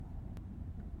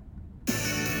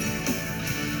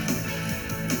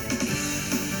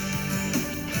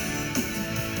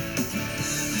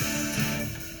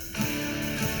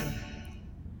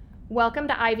Welcome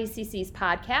to IVCC's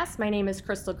podcast. My name is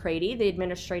Crystal Crady, the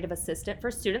Administrative Assistant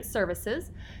for Student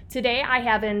Services. Today I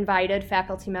have invited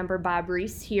faculty member Bob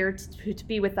Reese here to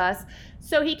be with us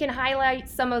so he can highlight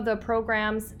some of the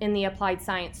programs in the applied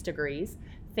science degrees.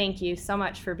 Thank you so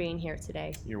much for being here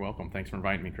today. You're welcome. Thanks for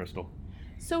inviting me, Crystal.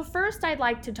 So first I'd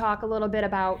like to talk a little bit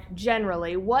about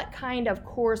generally what kind of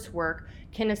coursework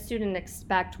can a student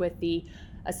expect with the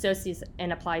Associates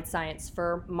in Applied Science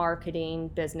for marketing,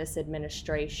 business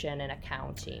administration, and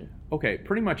accounting. Okay,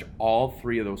 pretty much all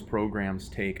three of those programs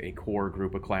take a core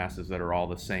group of classes that are all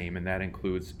the same, and that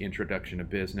includes Introduction to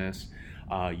Business,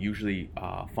 usually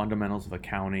fundamentals of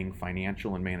accounting,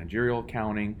 financial and managerial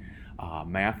accounting,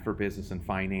 math for business and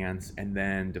finance, and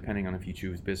then depending on if you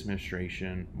choose business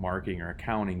administration, marketing, or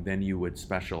accounting, then you would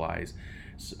specialize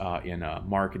in a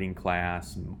marketing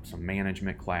class, some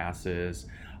management classes.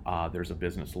 There's a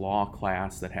business law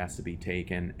class that has to be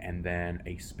taken, and then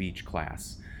a speech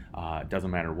class. It doesn't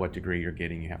matter what degree you're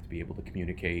getting, you have to be able to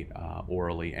communicate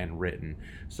orally and written.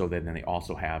 So then they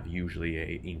also have usually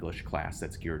an English class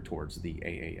that's geared towards the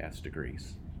AAS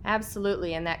degrees.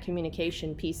 Absolutely, and that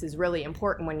communication piece is really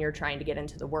important when you're trying to get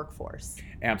into the workforce.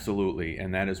 Absolutely,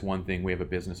 and that is one thing. We have a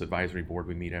business advisory board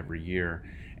we meet every year,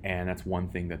 and that's one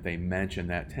thing that they mention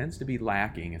that tends to be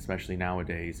lacking, especially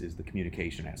nowadays, is the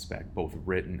communication aspect, both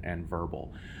written and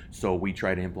verbal. So we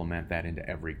try to implement that into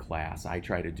every class. I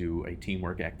try to do a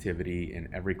teamwork activity in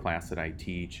every class that I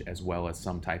teach, as well as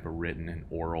some type of written and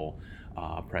oral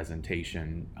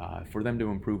presentation for them to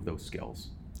improve those skills.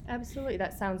 Absolutely,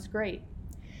 that sounds great.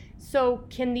 So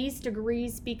can these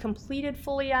degrees be completed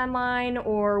fully online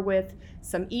or with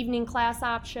some evening class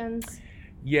options?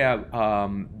 Yeah,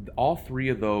 all three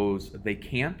of those, they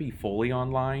can't be fully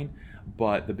online,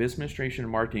 but the business administration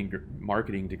and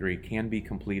marketing degree can be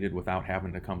completed without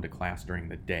having to come to class during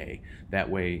the day. That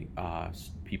way,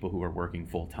 people who are working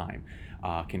full-time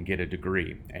can get a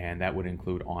degree, and that would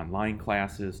include online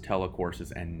classes,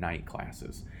 telecourses, and night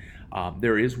classes.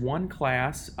 There is one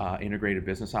class, Integrated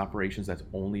Business Operations, that's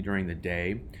only during the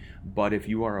day, but if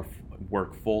you are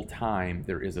work full-time,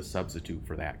 there is a substitute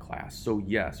for that class. So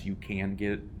yes, you can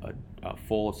get a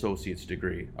full associate's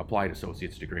degree, applied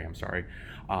associate's degree,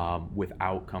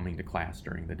 without coming to class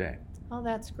during the day. Oh,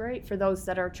 that's great for those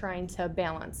that are trying to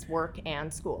balance work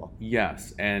and school.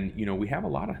 Yes, and we have a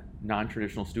lot of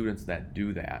non-traditional students that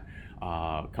do that.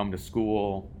 Come to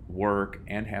school, work,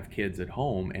 and have kids at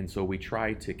home, and so we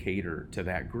try to cater to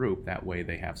that group. That way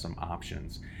they have some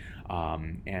options.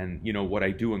 And what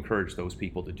I do encourage those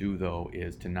people to do, though,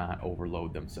 is to not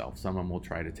overload themselves. Some of them will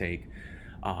try to take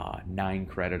 9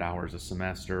 credit hours a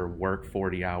semester, work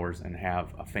 40 hours, and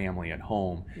have a family at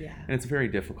home. Yeah. And it's very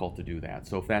difficult to do that.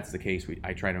 So if that's the case,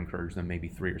 I try to encourage them maybe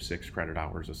 3 or 6 credit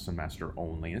hours a semester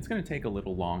only. And it's going to take a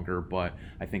little longer, but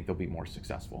I think they'll be more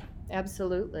successful.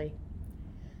 Absolutely.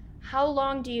 How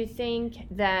long do you think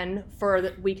then,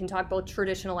 we can talk both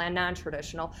traditional and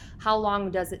non-traditional, how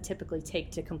long does it typically take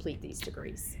to complete these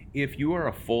degrees? If you are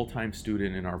a full-time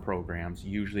student in our programs,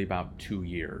 usually about 2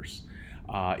 years.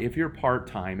 If you're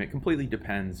part-time, it completely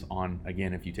depends on,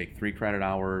 again, if you take 3 credit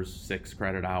hours, 6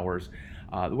 credit hours.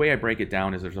 The way I break it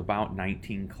down is there's about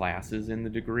 19 classes in the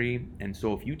degree, and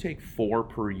so if you take 4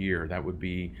 per year, that would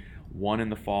be 1 in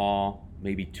the fall,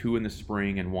 maybe 2 in the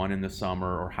spring and 1 in the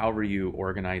summer, or however you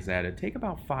organize that. It'd take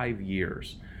about 5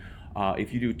 years.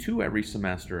 If you do 2 every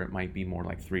semester, it might be more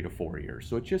like 3 to 4 years.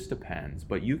 So it just depends,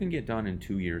 but you can get done in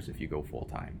 2 years if you go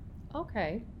full-time.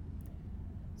 Okay.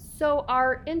 So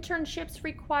are internships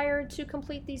required to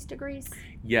complete these degrees?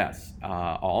 Yes,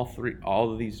 all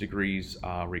of these degrees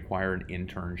require an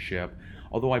internship.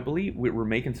 Although I believe we're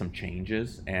making some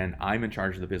changes, and I'm in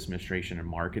charge of the business administration and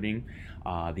marketing.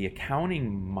 The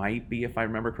accounting might be, if I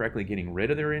remember correctly, getting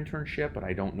rid of their internship, but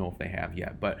I don't know if they have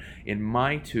yet. But in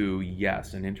my 2,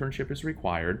 yes, an internship is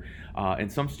required,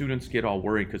 and some students get all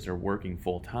worried because they're working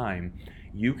full-time.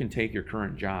 You can take your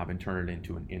current job and turn it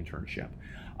into an internship.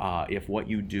 If what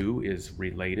you do is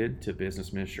related to business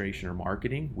administration or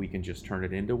marketing, we can just turn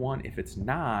it into one. If it's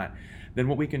not, then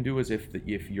what we can do is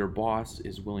if your boss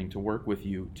is willing to work with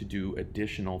you to do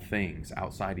additional things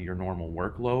outside of your normal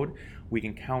workload, we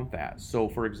can count that. So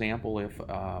for example, if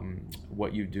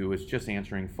what you do is just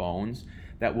answering phones,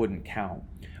 that wouldn't count.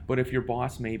 But if your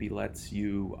boss maybe lets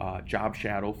you job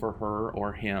shadow for her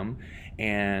or him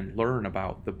and learn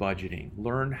about the budgeting,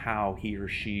 learn how he or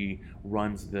she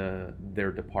runs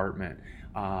their department,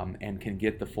 and can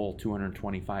get the full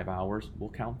 225 hours, we'll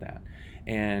count that.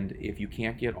 And if you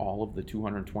can't get all of the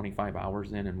 225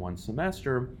 hours in one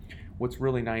semester, What's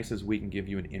really nice is we can give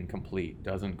you an incomplete.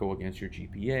 Doesn't go against your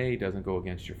GPA, doesn't go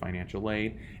against your financial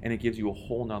aid, and it gives you a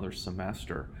whole nother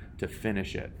semester to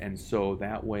finish it. And so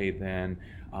that way then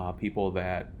people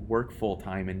that work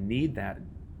full-time and need that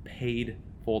paid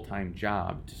full-time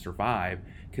job to survive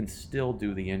can still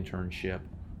do the internship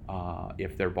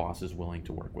if their boss is willing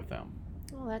to work with them.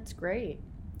 Oh, that's great.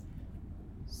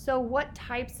 So what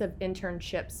types of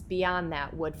internships beyond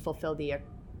that would fulfill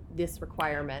this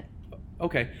requirement?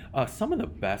 Okay, some of the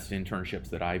best internships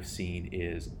that I've seen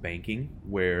is banking,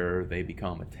 where they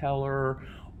become a teller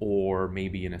or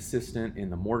maybe an assistant in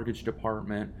the mortgage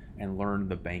department and learn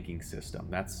the banking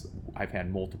system. I've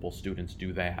had multiple students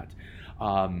do that.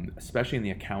 Especially in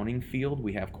the accounting field,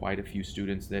 we have quite a few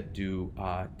students that do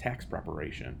tax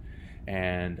preparation.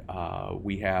 And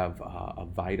we have a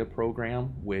VITA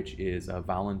program, which is a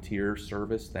volunteer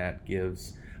service that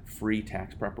gives free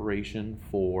tax preparation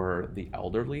for the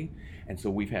elderly. And so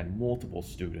we've had multiple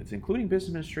students, including business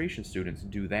administration students,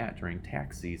 do that during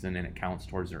tax season, and it counts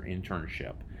towards their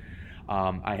internship.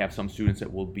 I have some students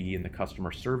that will be in the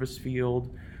customer service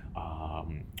field,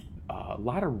 a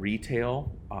lot of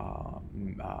retail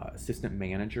assistant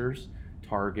managers,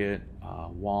 Target,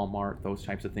 Walmart, those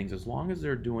types of things, as long as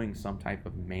they're doing some type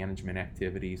of management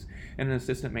activities. And an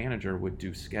assistant manager would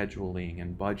do scheduling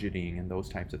and budgeting and those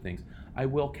types of things. I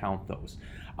will count those.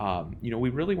 We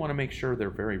really want to make sure they're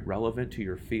very relevant to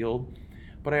your field,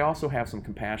 but I also have some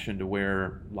compassion to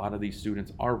where a lot of these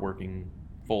students are working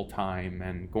full-time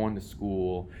and going to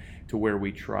school, to where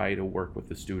we try to work with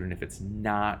the student. If it's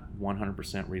not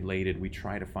 100% related, we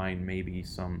try to find maybe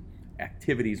some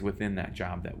activities within that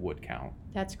job that would count.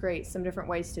 That's great. Some different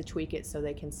ways to tweak it so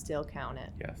they can still count it.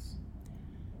 Yes.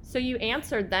 So you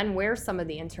answered then where some of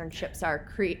the internships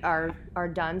are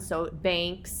done. So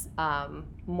banks,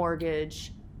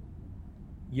 mortgage,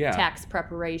 tax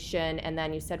preparation, and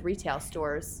then you said retail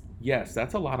stores. Yes,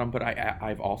 that's a lot of them, but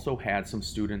I've also had some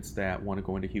students that want to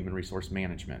go into human resource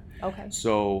management. Okay.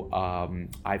 So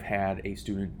I've had a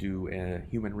student do a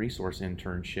human resource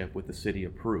internship with the city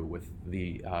of Peru with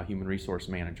the human resource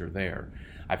manager there.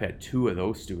 I've had 2 of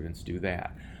those students do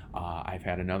that. I've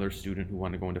had another student who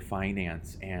wanted to go into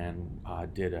finance and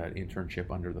did an internship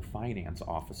under the finance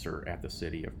officer at the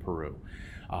city of Peru.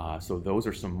 So those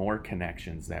are some more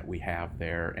connections that we have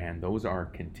there, and those are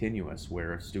continuous,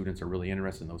 where students are really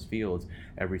interested in those fields.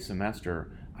 Every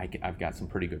semester, I've got some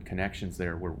pretty good connections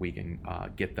there where we can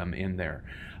get them in there.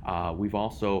 We've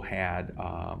also had,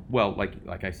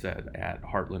 like I said, at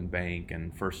Heartland Bank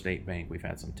and First State Bank, we've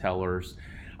had some tellers.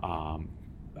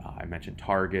 I mentioned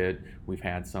Target, we've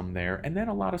had some there, and then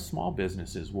a lot of small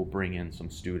businesses will bring in some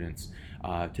students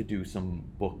to do some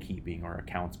bookkeeping or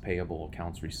accounts payable,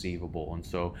 accounts receivable, and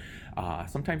so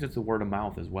sometimes it's a word of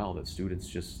mouth as well, that students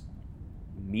just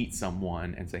meet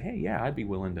someone and say, hey, yeah, I'd be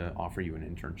willing to offer you an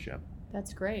internship.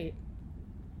 That's great.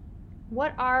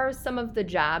 What are some of the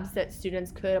jobs that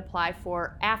students could apply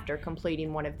for after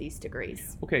completing one of these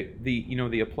degrees? Okay,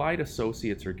 the applied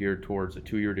associates are geared towards a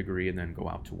 2-year degree and then go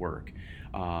out to work.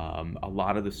 A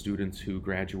lot of the students who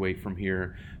graduate from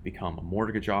here become a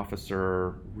mortgage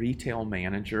officer. Retail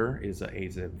manager is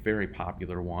a very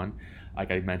popular one.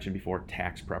 Like I mentioned before,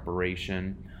 tax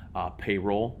preparation.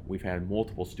 Payroll. We've had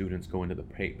multiple students go into the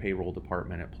payroll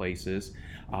department at places.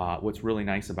 What's really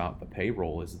nice about the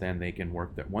payroll is then they can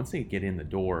work that. Once they get in the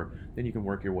door, then you can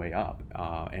work your way up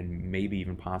and maybe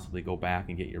even possibly go back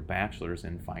and get your bachelor's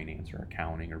in finance or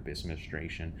accounting or business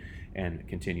administration and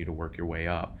continue to work your way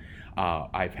up.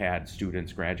 I've had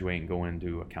students graduate and go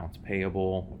into accounts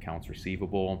payable, accounts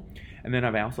receivable, and then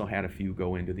I've also had a few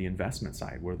go into the investment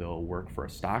side where they'll work for a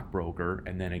stockbroker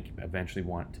and then eventually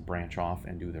want to branch off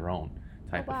and do their own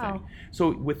type of thing.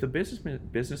 So with the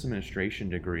business administration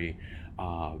degree,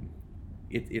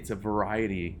 it's a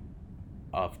variety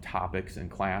of topics and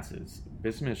classes.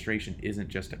 Business administration isn't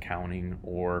just accounting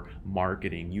or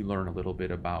marketing. You learn a little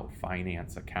bit about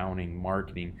finance, accounting,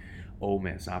 marketing,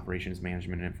 OMIS, operations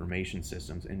management and information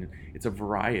systems, and it's a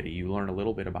variety. You learn a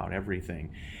little bit about everything.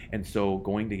 And so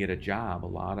going to get a job, a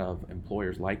lot of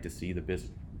employers like to see the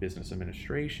business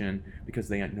administration because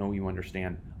they know you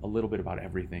understand a little bit about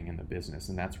everything in the business,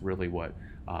 and that's really what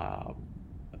a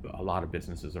lot of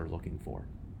businesses are looking for.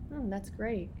 That's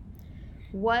great.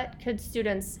 What could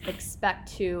students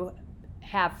expect to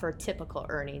have for typical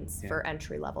earnings for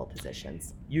entry-level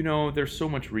positions? There's so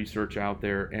much research out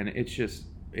there, and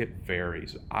it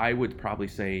varies. I would probably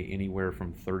say anywhere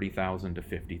from $30,000 to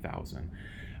 $50,000.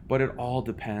 But it all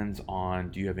depends on,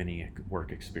 do you have any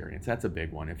work experience? That's a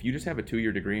big one. If you just have a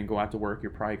 2-year degree and go out to work,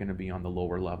 you're probably going to be on the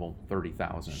lower level,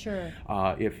 30,000. Sure.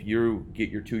 If you get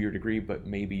your 2-year degree, but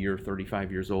maybe you're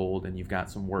 35 years old and you've got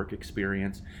some work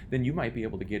experience, then you might be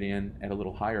able to get in at a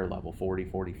little higher level, 40,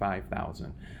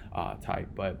 45,000 type.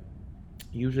 But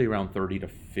usually around 30 to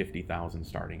 50,000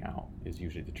 starting out is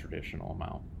usually the traditional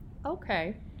amount.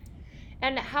 Okay.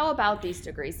 And how about these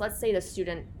degrees? Let's say the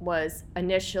student was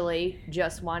initially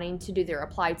just wanting to do their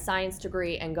applied science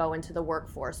degree and go into the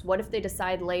workforce. What if they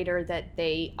decide later that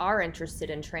they are interested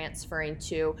in transferring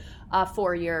to a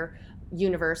 4-year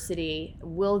university?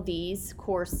 Will these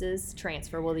courses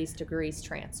transfer? Will these degrees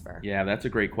transfer? Yeah, that's a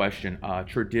great question.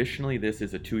 Traditionally, this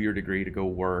is a 2-year degree to go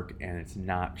work, and it's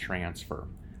not transfer.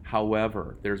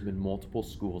 However, there's been multiple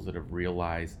schools that have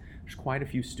realized there's quite a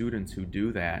few students who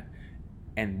do that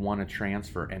and want to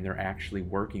transfer, and they're actually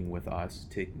working with us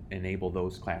to enable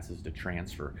those classes to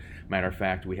transfer. Matter of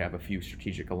fact, we have a few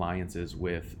strategic alliances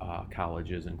with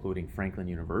colleges, including Franklin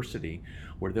University,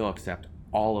 where they'll accept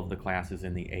all of the classes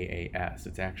in the AAS.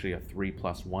 It's actually a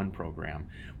 3+1 program,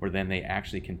 where then they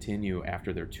actually continue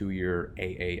after their 2-year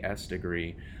AAS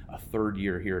degree, a 3rd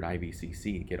year here at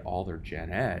IVCC, get all their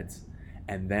gen eds,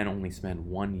 and then only spend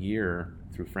 1 year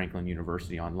through Franklin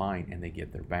University online, and they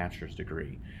get their bachelor's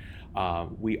degree.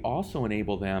 We also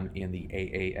enable them in the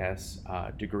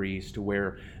AAS degrees to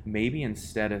where maybe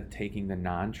instead of taking the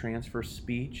non-transfer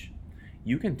speech,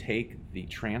 you can take the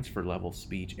transfer level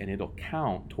speech and it'll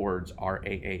count towards our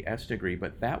AAS degree,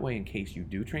 but that way in case you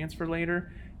do transfer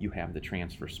later, you have the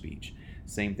transfer speech.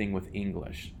 Same thing with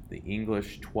English. The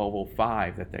English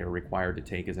 1205 that they're required to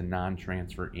take is a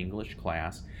non-transfer English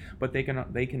class, but they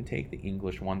can take the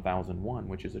English 1001,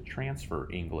 which is a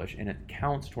transfer English, and it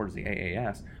counts towards the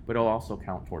AAS, but it'll also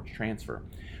count towards transfer.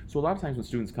 So a lot of times when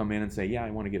students come in and say, yeah, I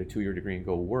want to get a 2-year degree and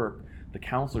go work, the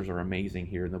counselors are amazing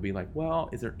here, and they'll be like, well,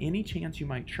 is there any chance you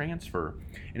might transfer?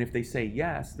 And if they say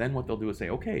yes, then what they'll do is say,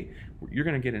 okay, you're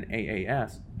going to get an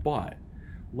AAS, but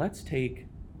let's take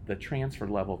the transfer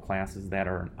level classes that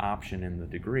are an option in the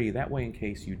degree. That way, in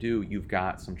case you do, you've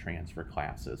got some transfer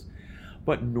classes.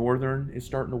 But Northern is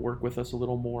starting to work with us a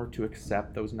little more to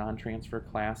accept those non-transfer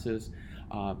classes.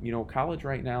 College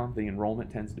right now, the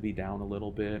enrollment tends to be down a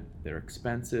little bit. They're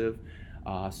expensive.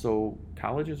 So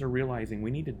colleges are realizing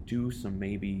we need to do some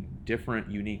maybe different,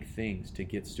 unique things to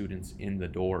get students in the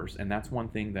doors. And that's one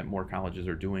thing that more colleges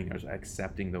are doing, is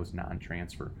accepting those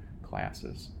non-transfer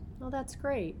classes. Well, that's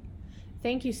great.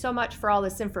 Thank you so much for all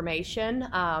this information.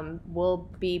 We'll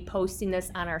be posting this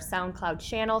on our SoundCloud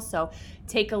channel, so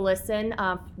take a listen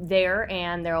there,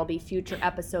 and there will be future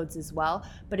episodes as well.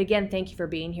 But again, thank you for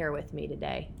being here with me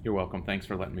today. You're welcome. Thanks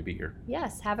for letting me be here.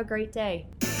 Yes, have a great day.